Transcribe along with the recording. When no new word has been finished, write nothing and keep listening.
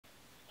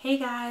Hey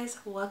guys,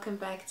 welcome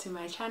back to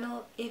my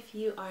channel. If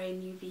you are a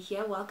newbie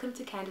here, welcome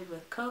to Candid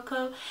with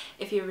Coco.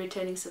 If you're a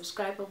returning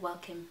subscriber,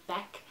 welcome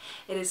back.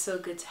 It is so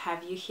good to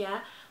have you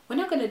here. We're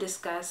not going to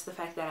discuss the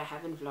fact that I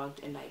haven't vlogged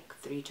in like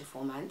 3 to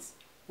 4 months.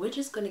 We're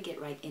just going to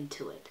get right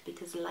into it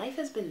because life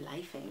has been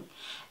lifing,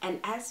 and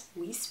as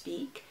we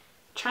speak,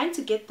 trying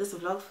to get this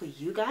vlog for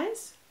you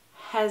guys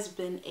has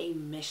been a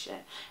mission,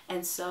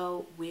 and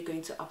so we're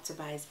going to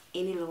optimize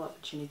any little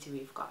opportunity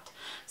we've got.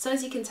 So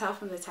as you can tell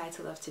from the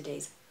title of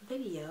today's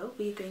video,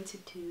 we're going to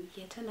do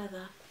yet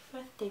another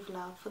birthday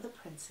vlog for the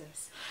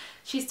princess.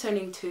 She's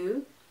turning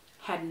 2,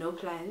 had no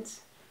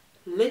plans,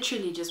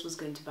 literally just was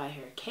going to buy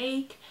her a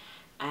cake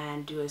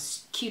and do a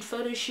cute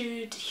photo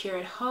shoot here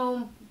at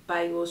home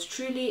by yours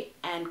truly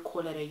and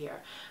call it a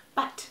year.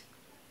 But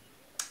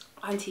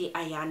Auntie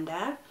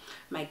Ayanda,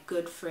 my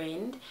good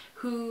friend,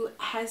 who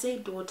has a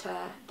daughter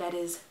that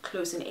is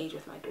close in age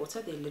with my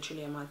daughter, they're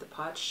literally a month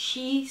apart,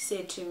 she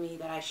said to me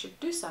that I should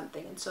do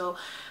something. And so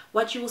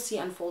what you will see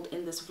unfold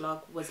in this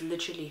vlog was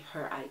literally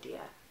her idea,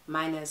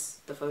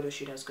 minus the photo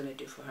shoot I was going to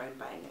do for her and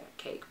buying her a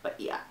cake. But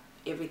yeah,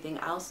 everything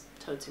else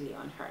totally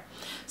on her.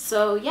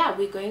 So yeah,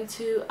 we're going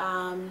to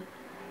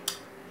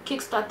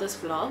kickstart this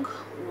vlog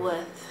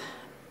with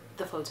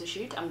the photo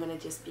shoot. I'm going to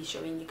just be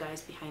showing you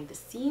guys behind the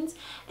scenes,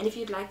 and if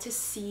you'd like to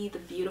see the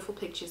beautiful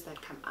pictures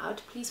that come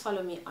out, please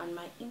follow me on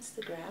my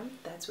Instagram.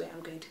 That's where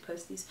I'm going to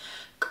post these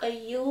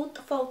cute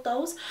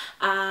photos.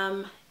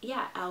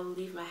 Yeah, I'll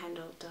leave my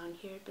handle down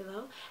here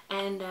below.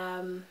 And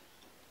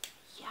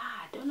yeah,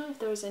 I don't know if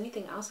there was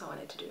anything else I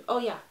wanted to do. Oh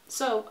yeah,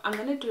 so I'm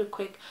going to do a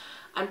quick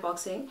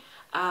unboxing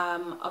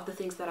of the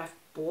things that I've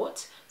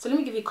bought. So let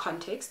me give you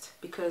context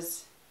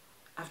because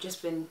I've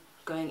just been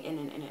going in.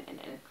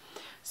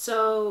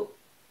 So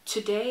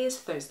today is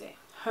Thursday.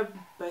 Her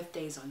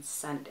birthday is on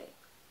Sunday.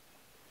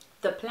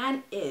 The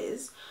plan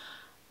is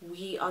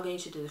we are going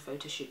to do the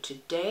photo shoot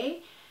today.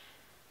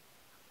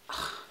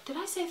 Did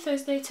I say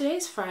Thursday?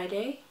 Today's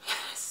Friday.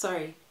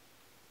 Sorry.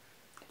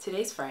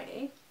 Today's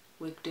Friday.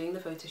 We're doing the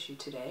photo shoot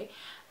today.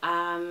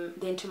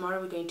 Then tomorrow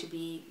we're going to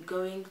be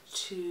going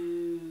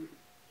to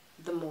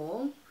the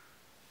mall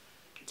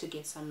to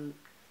get some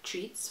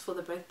treats for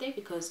the birthday,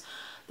 because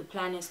the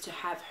plan is to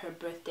have her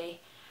birthday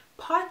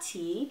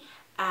party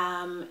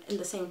in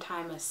the same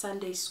time as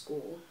Sunday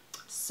school.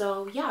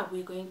 So yeah,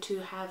 we're going to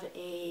have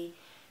a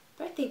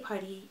birthday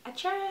party at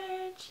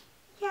church.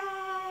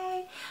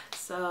 Yay!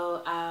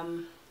 So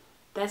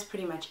that's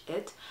pretty much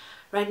it.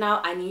 Right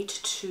now I need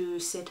to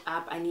set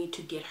up, I need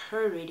to get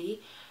her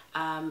ready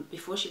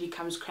before she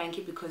becomes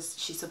cranky, because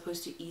she's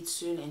supposed to eat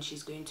soon and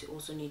she's going to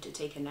also need to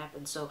take a nap.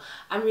 And so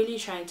I'm really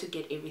trying to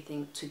get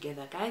everything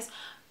together, guys.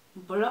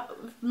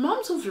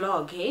 Moms who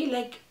vlog, hey,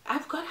 like,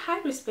 I've got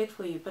high respect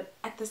for you, but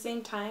at the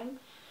same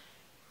time,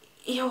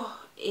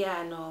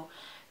 yeah, no,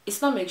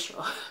 it's not make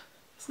sure.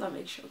 It's not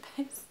make sure,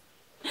 guys.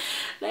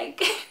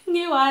 Like,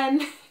 new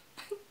one.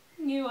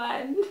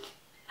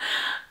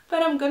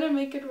 But I'm gonna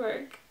make it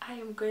work. I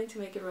am going to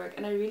make it work,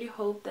 and I really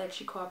hope that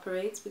she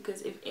cooperates,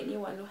 because if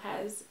anyone who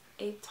has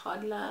a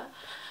toddler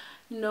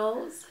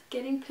knows,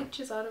 getting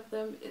pictures out of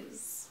them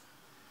is,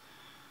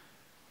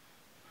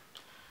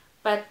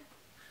 but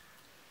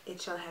it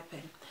shall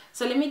happen.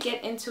 So let me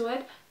get into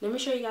it. Let me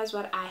show you guys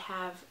what I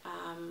have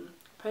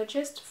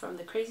purchased from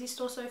the Crazy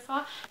Store so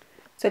far.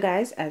 So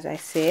guys, as I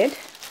said,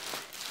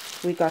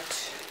 we got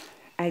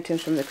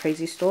items from the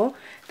Crazy Store.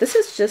 This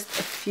is just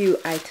a few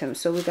items,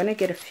 so we're gonna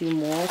get a few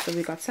more. So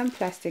we got some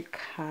plastic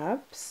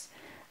cups,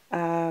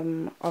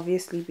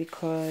 obviously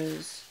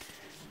because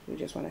we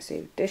just want to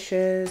save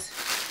dishes.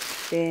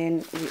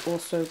 Then we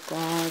also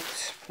got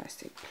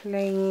plastic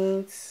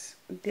plates.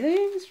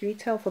 These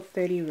retail for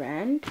 30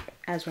 Rand,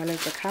 as well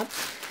as the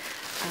cups.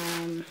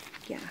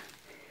 Yeah,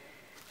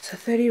 so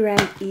 30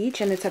 Rand each,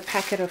 and it's a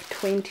packet of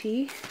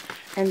 20.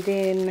 And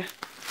then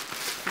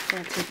after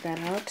I take that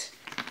out,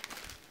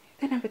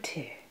 the number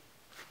 2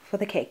 for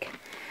the cake.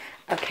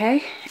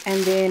 Okay,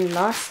 and then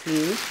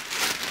lastly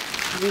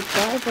we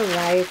got a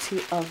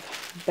variety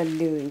of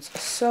balloons.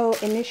 So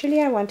initially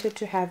I wanted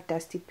to have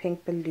dusty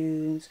pink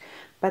balloons,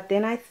 but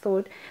then I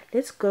thought,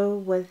 let's go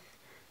with,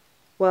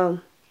 well,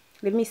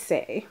 let me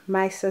say,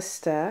 my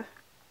sister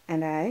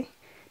and I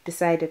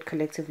decided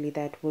collectively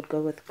that we'd go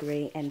with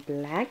gray and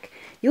black.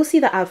 You'll see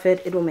the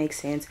outfit, it will make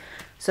sense.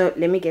 So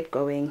let me get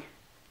going.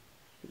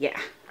 Yeah.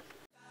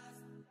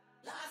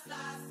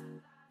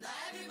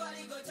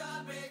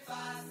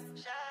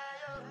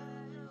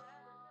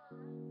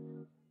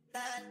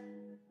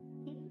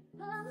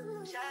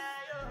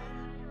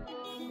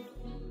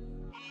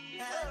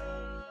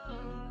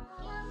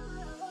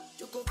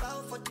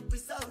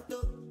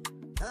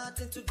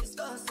 Nothing to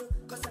discuss,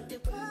 cause I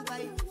did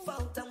by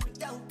default and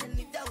without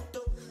any doubt.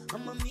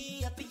 I'm a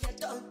me happy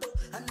adult.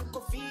 I no go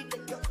feed the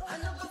girl, I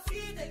no go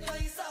feed the girl,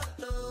 it's out.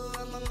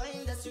 I'm a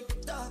mind that's you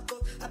can talk.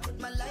 I put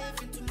my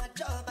life into my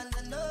job and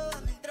I know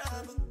I'm in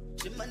trouble.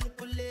 She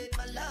manipulate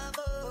my love.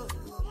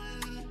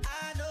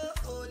 I know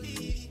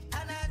holy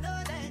and I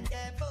know that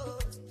careful.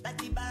 Like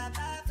the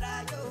Baba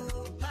fry,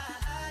 my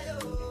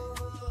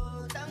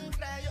ayo, don't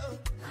cry, yo.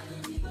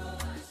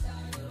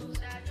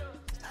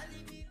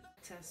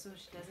 so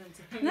she doesn't.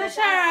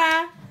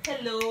 Nashara.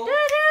 Hello.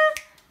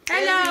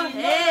 Hello.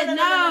 Hey,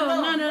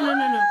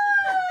 no.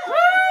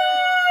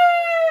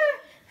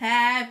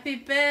 Happy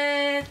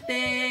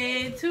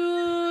birthday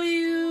to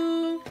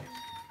you.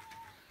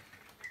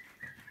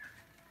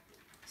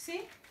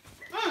 See?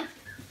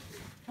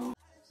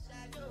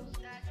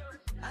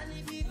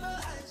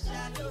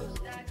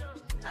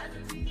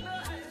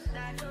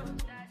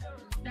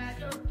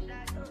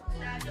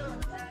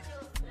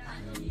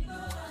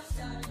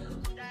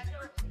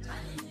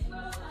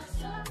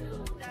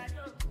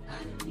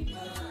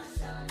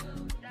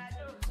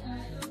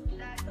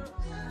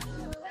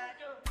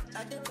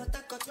 I did cut a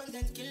cut when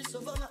them kills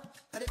over my.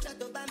 I did try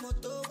to buy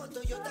moto,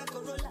 Toyota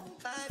Corolla.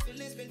 My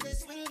feelings been they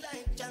swing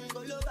like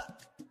Django Lover.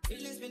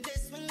 Feelings been they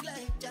swing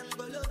like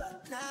Django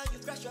Lover. Now you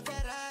crash your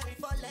Ferrari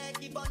for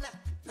like Ibona.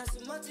 Now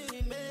so much you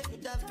remain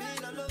with that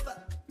pain all over.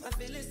 My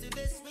feelings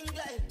today swing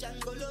like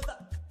Django Lover.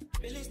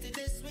 Feelings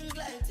today swing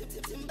like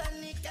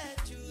Timbani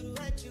at you.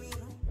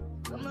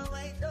 Come on,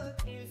 white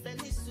dog in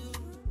Fenisu.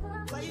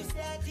 Why you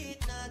say I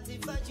did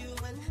nothing for you?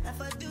 And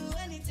if I do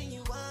anything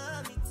you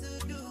want me to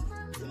do,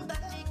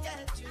 Timbani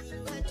at you.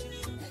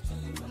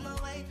 Come on,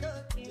 white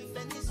dog in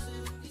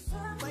Fenisu.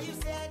 Why you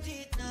say I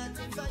did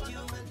nothing for you?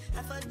 And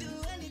if I do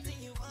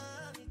anything you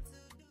want me to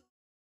do.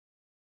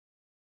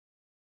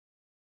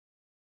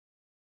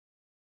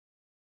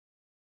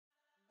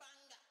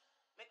 Banga.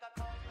 Make a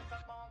call, make a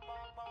bong,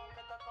 bong, bong,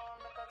 make a call,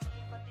 make a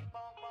keep a deep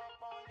bong, bong,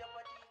 bong, your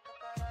body,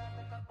 kakara,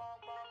 make a bong,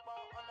 bong,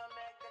 bong, on a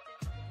make it.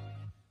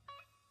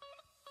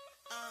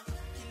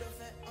 Kilo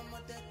fat, I'm a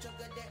dead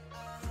chocolate,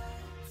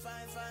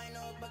 fine,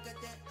 oh,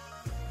 bucket,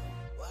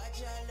 watch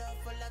your love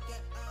for like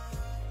it,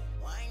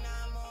 why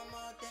not more,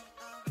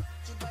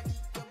 your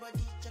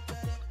body,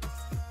 chocolate,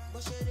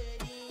 bush it,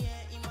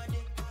 yeah,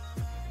 imade,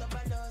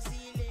 double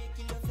see,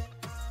 kilo fat,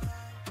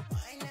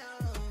 why now,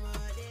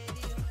 my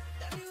lady,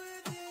 tell me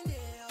what's in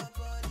your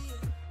body,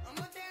 I'm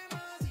a damn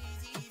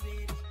easy,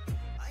 baby,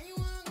 why you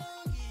want to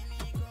give me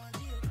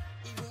control,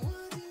 even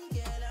want to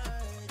get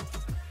already,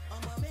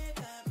 I'ma make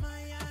up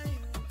my eye,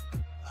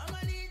 I'ma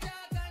need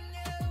that gun,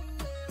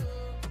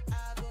 I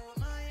go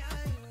my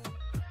eye,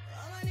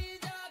 I'ma need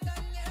that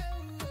gun,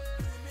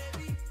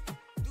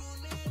 do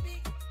maybe,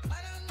 I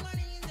don't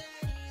money in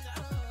there,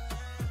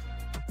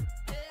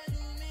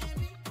 do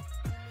maybe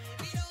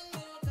don't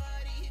go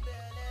carry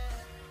belly,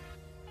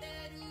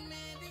 do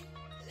maybe,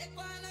 let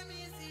go on me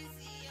see,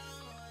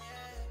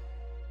 yeah,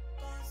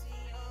 come see,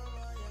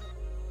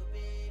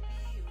 baby,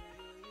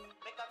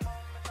 make a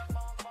call, make a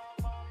bong, bong,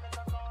 bong, make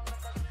a call,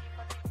 make a keep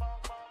a deep bong,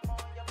 bong,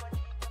 bong, your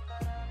body,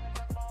 kakara,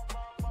 make a bong,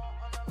 bong, bong,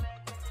 on a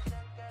make it,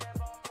 shake it,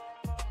 bong, bong,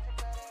 bong,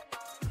 shake it,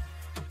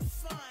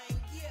 fine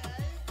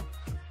girl,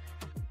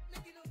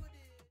 make it over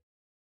there.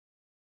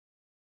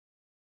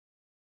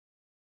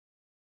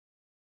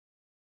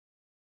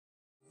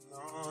 I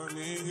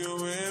need you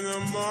in the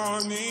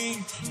morning,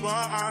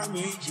 but I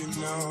need you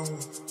now.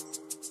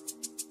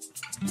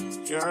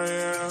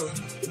 Yeah,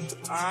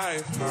 I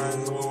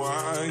find what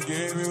I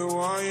give you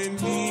what you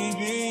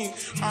need.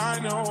 I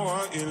know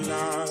what you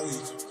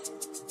like.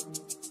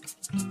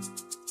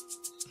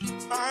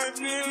 I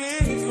feel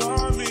it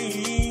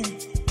coming.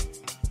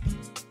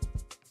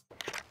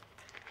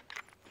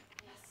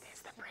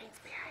 There's the brains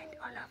behind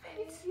all of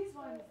it.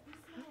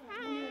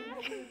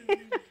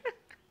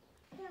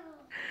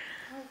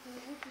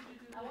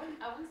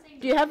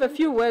 Do you have a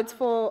few words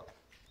for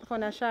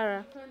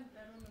Nashara?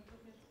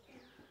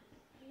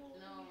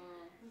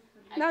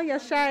 Now you're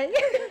shy.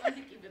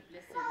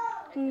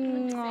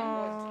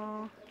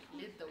 Aww.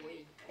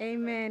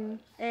 Amen.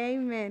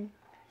 Amen.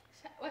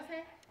 What's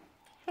that?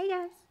 Hey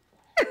guys.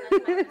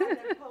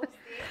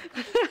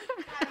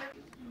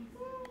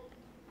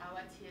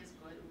 Our tears,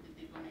 God,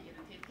 they're gonna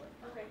irritate God.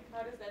 Okay,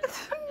 how does that?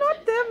 Not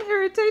them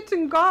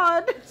irritating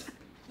God.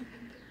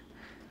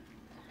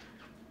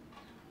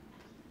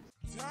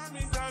 Tell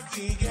me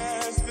something,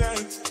 yes,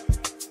 that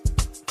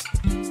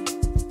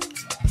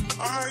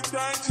I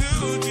try to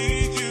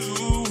need you,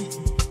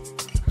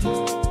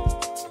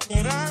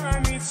 but I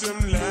need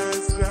some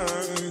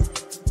lessons.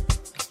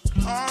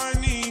 I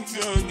need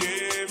to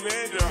give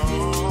it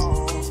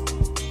all.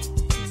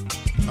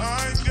 I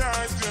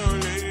try to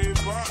live,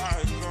 but I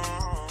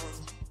can't.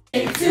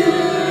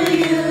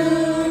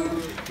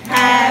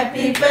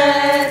 Happy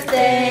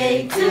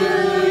birthday to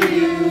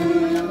you.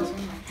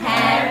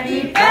 Happy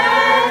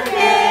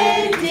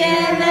birthday,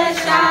 dear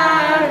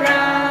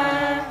Nashara.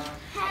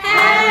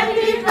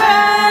 Happy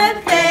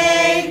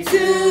birthday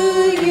to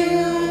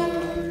you.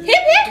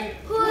 Hip hip.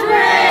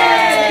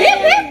 Hooray!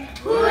 Hip hip.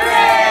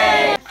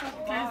 Hooray!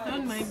 Guys,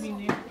 don't mind me.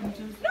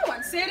 No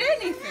one said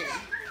anything.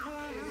 I'm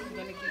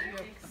gonna give you a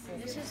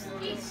This is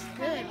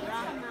good, bro.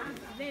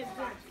 Very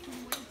good.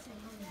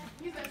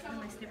 Am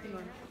I stepping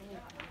on?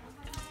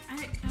 I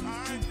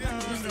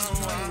don't know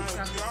why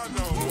you're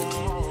the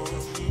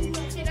one.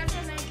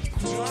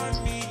 Join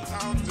me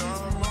out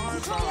of my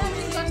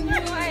body.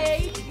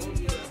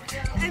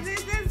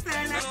 I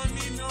don't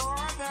need no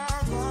other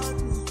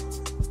body.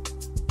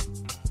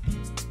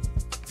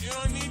 You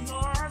don't need no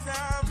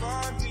other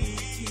body.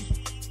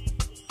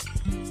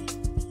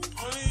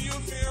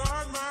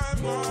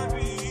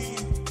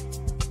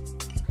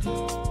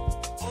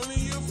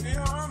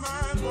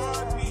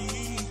 body.